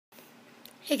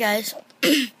Hey guys,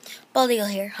 Bald Eagle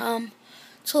here.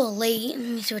 It's a little late. Let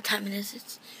me see what time it is.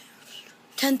 It's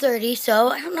 10:30. So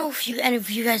I don't know if any of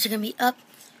you guys are gonna be up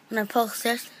when I post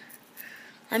this.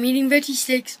 I'm eating veggie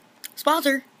sticks.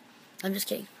 Sponsor. I'm just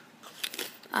kidding.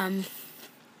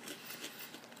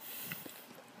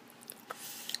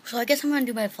 So I guess I'm gonna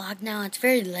do my vlog now. It's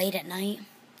very late at night,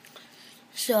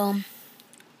 so I'm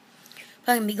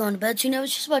gonna be going to bed soon. I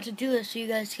was just about to do this so you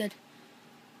guys could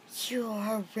hear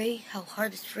how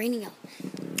hard it's raining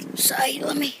outside.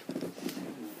 Let me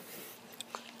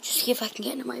just see if I can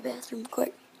get into my bathroom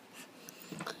quick.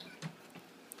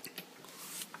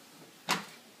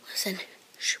 Listen,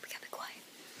 shh, we gotta be quiet.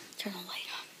 Turn the light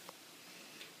on.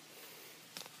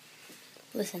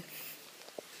 Listen.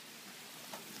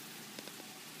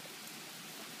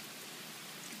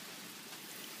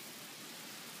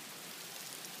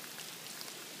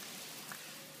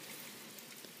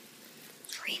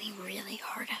 It's raining really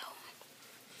hard out.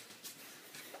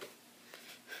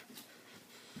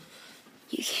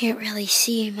 You can't really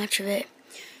see much of it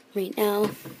right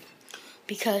now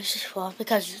because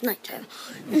it's nighttime.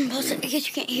 Plus, I guess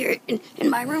you can't hear it in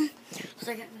my room because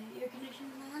I got my air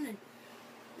conditioning on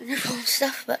and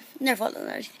stuff, but never thought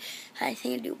there was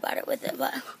anything to do about it with it.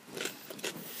 But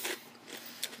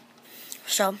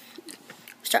so,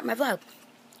 start my vlog.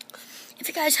 If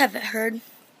you guys haven't heard,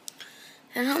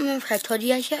 I don't remember if I told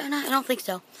you guys yet or not. I don't think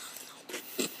so.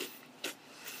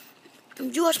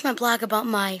 Did you watch my blog about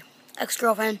my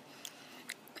ex-girlfriend,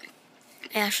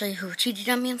 Ashley, who cheated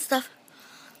on me and stuff?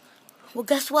 Well,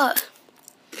 guess what?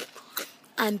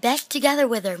 I'm back together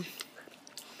with her.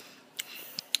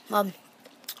 No,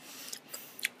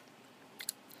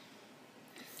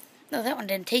 that one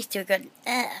didn't taste too good.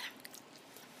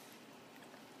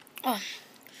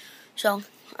 So,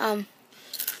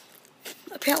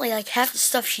 apparently, like, half the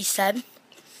stuff she said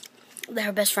that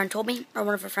her best friend told me, or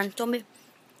one of her friends told me,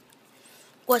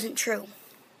 wasn't true.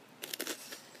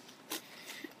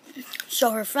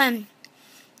 So her friend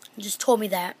just told me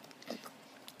that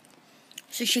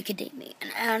so she could date me,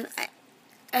 and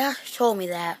Ashley told me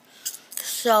that,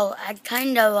 so I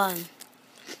kind of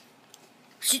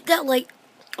that light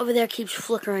over there keeps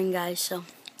flickering, guys, so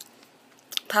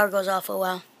power goes off for a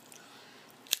while.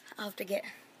 I'll have to get,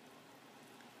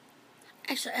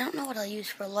 actually I don't know what I'll use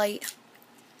for light,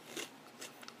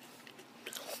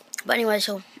 but anyway,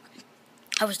 so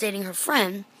I was dating her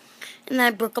friend, and then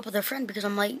I broke up with her friend because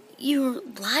I'm like,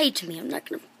 you lied to me. I'm not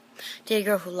gonna date a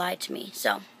girl who lied to me.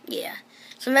 So yeah,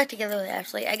 so I'm back together with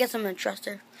Ashley. I guess I'm gonna trust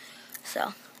her.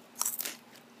 So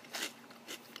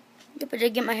yep, I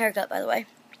did get my hair cut, by the way.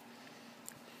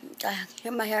 I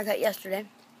got my hair cut yesterday.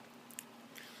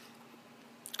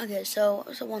 Okay, so what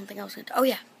was the one thing I was gonna do? Oh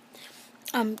yeah,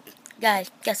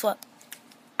 guys, guess what?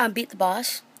 Beat the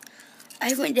Boss. I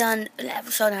haven't done an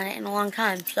episode on it in a long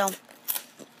time, so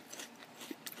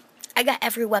I got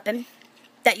every weapon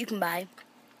that you can buy.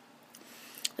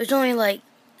 There's only like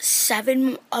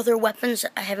 7 other weapons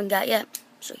that I haven't got yet.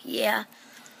 So yeah,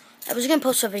 I was gonna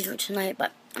post a video tonight,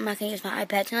 but I'm not gonna use my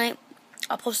iPad tonight.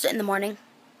 I'll post it in the morning.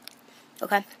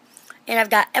 Okay. And I've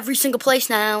got every single place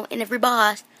now and every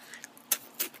boss.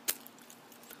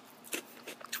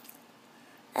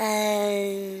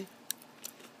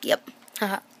 Yep.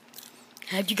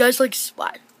 How'd you guys like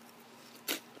what?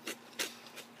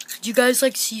 Do you guys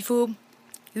like seafood?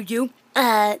 You do?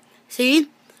 See?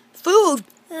 Food!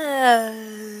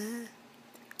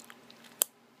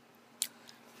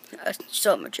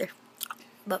 So much.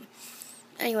 But,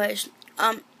 anyways,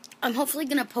 I'm hopefully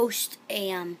gonna post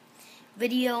a,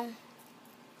 video,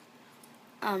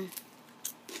 about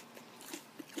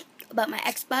my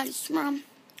Xbox tomorrow.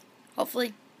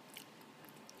 Hopefully.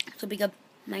 It'll be good.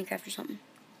 Minecraft or something.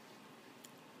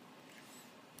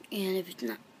 And if it's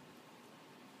not,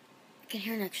 I can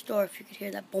hear next door if you could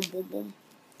hear that boom, boom, boom.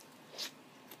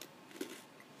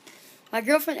 My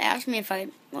girlfriend asked me if I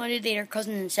wanted to date her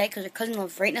cousin instead because her cousin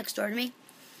lives right next door to me.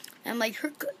 And I'm like,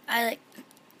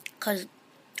 because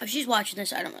if she's watching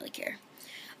this, I don't really care.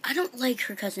 I don't like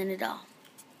her cousin at all.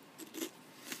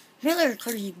 Apparently her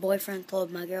cousin's boyfriend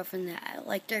told my girlfriend that I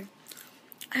liked her.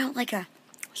 I don't like her.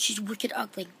 She's wicked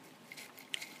ugly.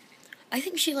 I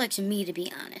think she likes me, to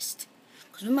be honest.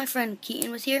 Because when my friend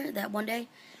Keaton was here that one day,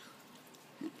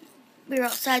 we were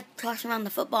outside tossing around the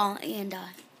football, and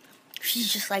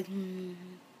she's just like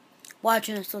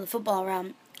watching us throw the football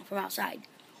around from outside.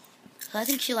 So I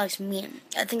think she likes me.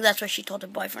 I think that's why she told her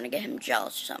boyfriend to get him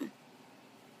jealous or something.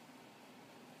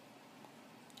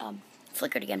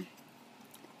 Flickered again.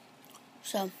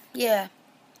 So yeah.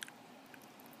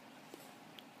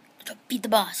 So beat the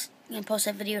boss. I'm gonna post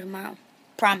that video tomorrow.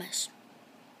 Promise.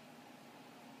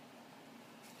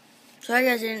 Sorry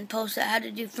guys I didn't post that. I had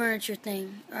to do furniture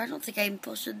thing. Or I don't think I even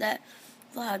posted that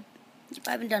vlog.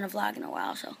 I haven't done a vlog in a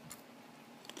while, so.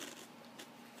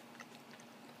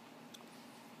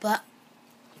 But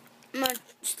I'm going to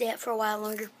stay up for a while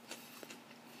longer.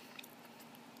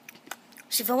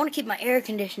 So if I want to keep my air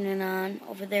conditioning on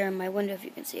over there in my window, if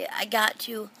you can see it, I got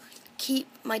to keep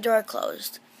my door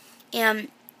closed. And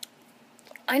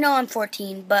I know I'm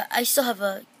 14, but I still have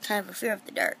a kind of a fear of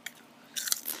the dark.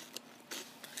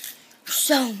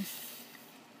 So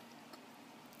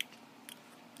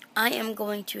I am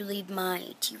going to leave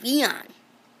my TV on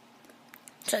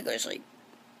so I go to sleep.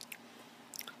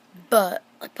 But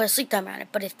I put a sleep timer on it.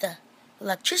 But if the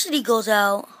electricity goes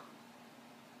out,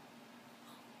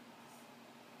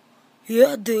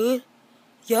 yeah, dude,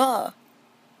 yeah,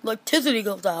 electricity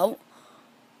goes out.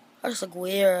 I just look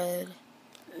weird.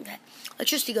 Okay.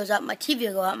 Electricity goes out, my TV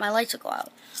will go out, my lights will go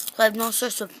out. So I have no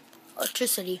source of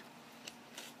electricity.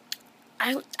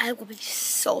 I will be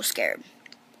so scared.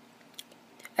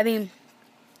 I mean,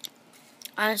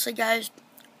 honestly, guys,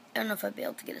 I don't know if I'd be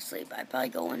able to get to sleep. I'd probably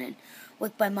go in and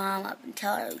wake my mom up and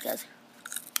tell her because,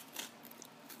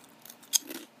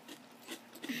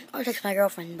 or text my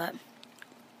girlfriend, but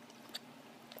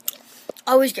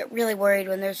I always get really worried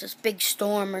when there's this big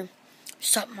storm or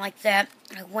something like that.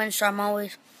 Like windstorm,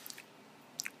 I'm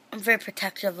very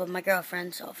protective of my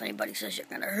girlfriend, so if anybody says you're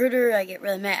going to hurt her, I get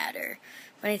really mad. Or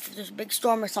if there's a big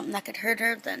storm or something that could hurt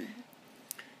her, then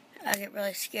I get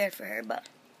really scared for her. But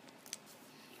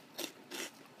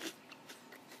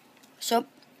so,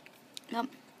 and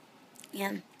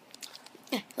yeah,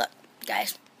 look,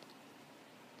 guys,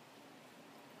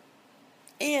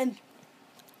 and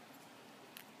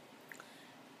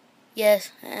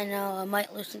yes, I know I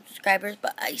might lose some subscribers,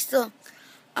 but I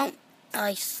don't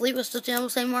like sleep with stuffed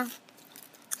animals anymore.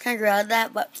 Kind of grew out of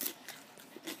that, but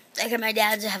like at my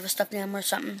dad's, I have a stuffed animal or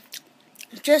something.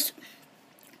 Just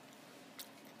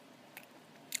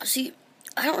see,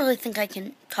 I don't really think I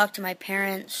can talk to my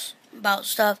parents about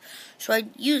stuff, so I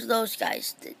use those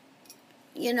guys to,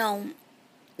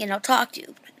 talk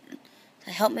to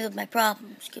help me with my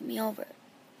problems, get me over it.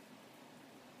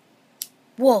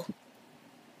 Whoa,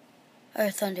 I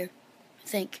heard thunder, I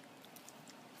think.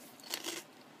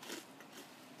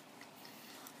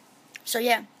 So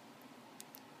yeah,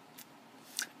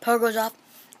 power goes off,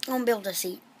 I won't be able to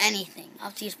see anything. I'll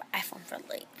have to use my iPhone for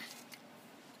late.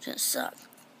 It's gonna suck.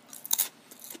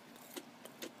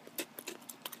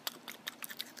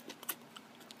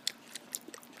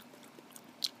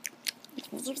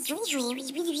 I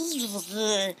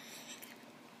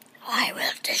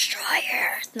will destroy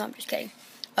Earth. No, I'm just kidding.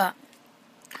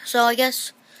 So I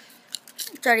guess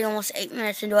it's already almost 8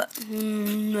 minutes into it.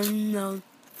 No.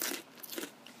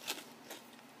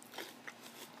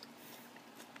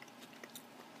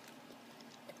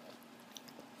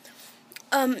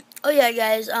 Oh yeah,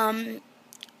 guys,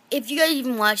 if you guys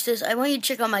even watch this, I want you to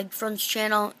check out my friend's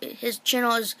channel. His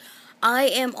channel is I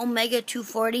am Omega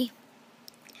 240.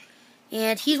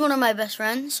 And he's one of my best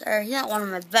friends. Or he's not one of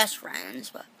my best friends,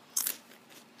 but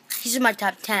he's in my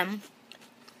top 10.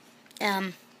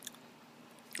 If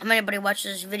anybody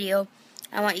watches this video,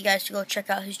 I want you guys to go check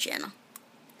out his channel.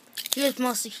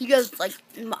 He does like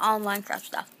all Minecraft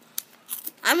stuff.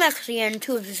 I'm actually in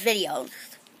 2 of his videos.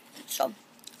 So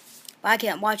but I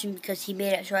can't watch him because he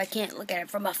made it so I can't look at it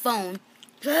from my phone.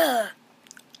 Ugh.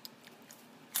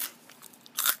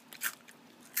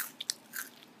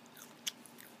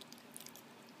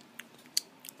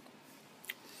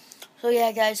 So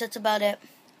yeah, guys, that's about it.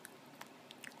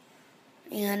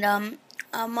 And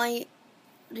I might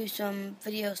do some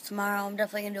videos tomorrow. I'm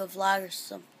definitely gonna do a vlog or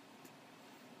some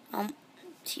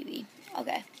TV.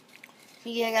 Okay.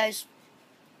 Yeah, guys.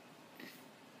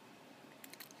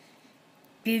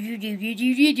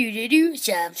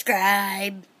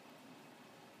 Subscribe.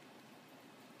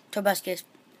 Tobuscus.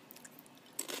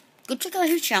 Go check out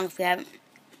his channel if you haven't.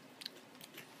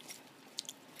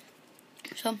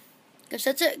 So, guess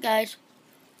that's it, guys.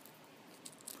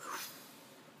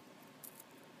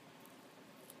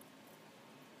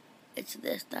 It's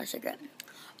this, not a cigarette.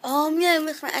 Yeah, I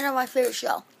missed I know my favorite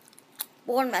show.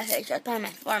 One of my favorites.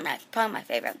 Probably my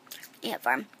favorite. Ant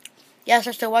Farm. Yes,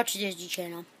 I still watch the Disney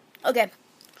Channel. Okay.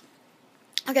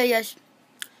 Okay, guys.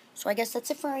 So I guess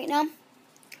that's it for right now.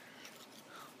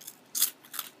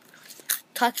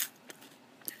 Talk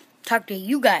to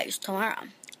you guys tomorrow.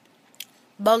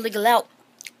 Bald out.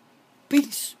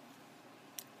 Peace.